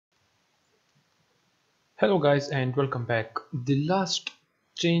Hello guys and welcome back. The last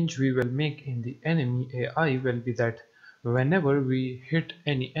change we will make in the enemy AI will be that whenever we hit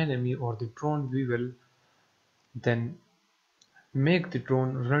any enemy or the drone, we will then make the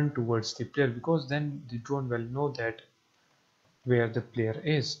drone run towards the player, because then the drone will know that where the player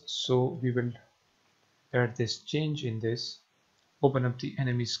is. So we will add this change in this. Open up the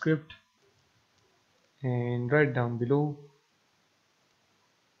enemy script and right down below,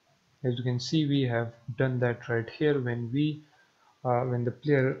 as you can see, we have done that right here. When the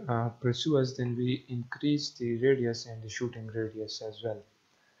player pursues us, then we increase the radius and the shooting radius as well.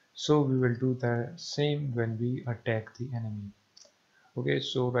 So we will do the same when we attack the enemy. Okay,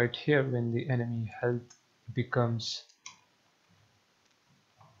 so right here, when the enemy health becomes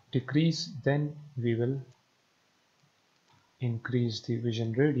decrease, then we will increase the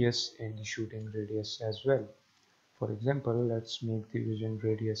vision radius and the shooting radius as well. For example, let's make the vision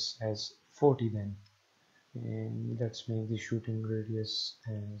radius as 40 then, and let's make the shooting radius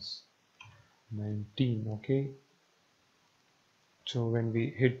as 19. Okay, so when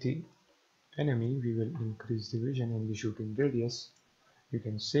we hit the enemy, we will increase the vision and the shooting radius. You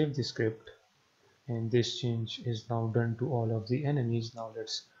can save the script, and this change is now done to all of the enemies. Now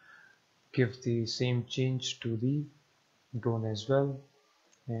let's give the same change to the drone as well.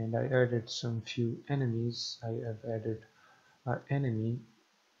 And I added some few enemies. I have added an enemy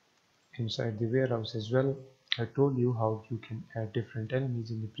inside the warehouse as well. I told you how you can add different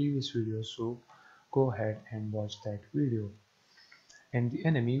enemies in the previous video, so go ahead and watch that video. And the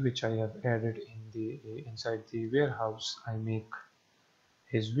enemy which I have added inside the warehouse, I make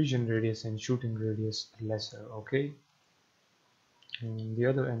his vision radius and shooting radius lesser. Okay, and the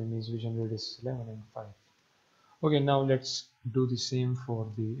other enemy's vision radius is 11 and 5. Okay, now let's do the same for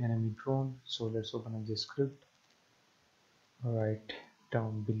the enemy drone. So let's open up the script. Right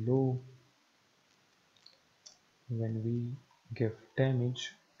down below, when we give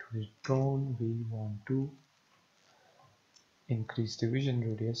damage to the drone, we want to increase the vision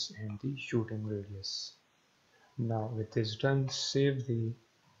radius and the shooting radius. Now with this done, save the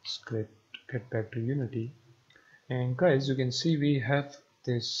script, get back to Unity, and guys, you can see we have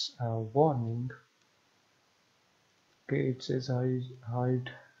this warning. Okay, it says hide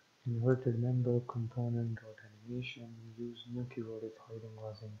inverted member component dot animation, use new keyword if hiding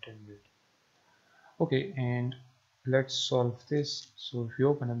was intended. Okay, and let's solve this. So if you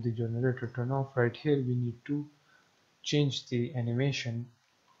open up the generator turn off, right here we need to change the animation.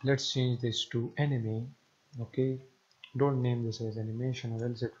 Let's change this to anime. Okay, don't name this as animation or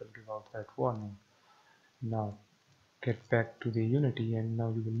else it will give out that warning. Now get back to the Unity, and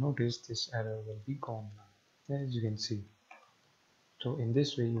now you will notice this error will be gone now, as you can see. So in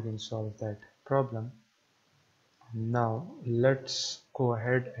this way you can solve that problem. Now let's go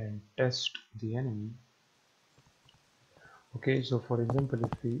ahead and test the enemy. Okay, so for example,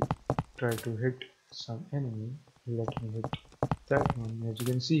 if we try to hit some enemy, let me hit that one. As you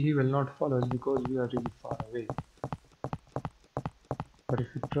can see, he will not follow us because we are really far away. But if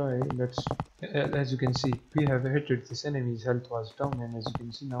we try, as you can see, we have hit it. This enemy's health was down, and as you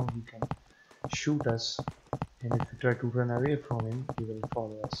can see now he can shoot us, and if we try to run away from him, he will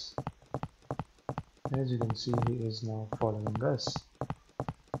follow us. As you can see, he is now following us.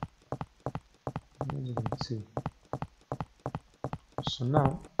 As you can see. So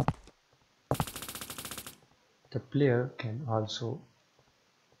now the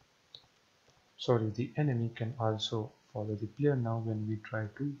enemy can also follow the player now when we try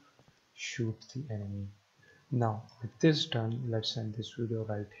to shoot the enemy. Now with this done, let's end this video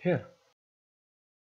right here.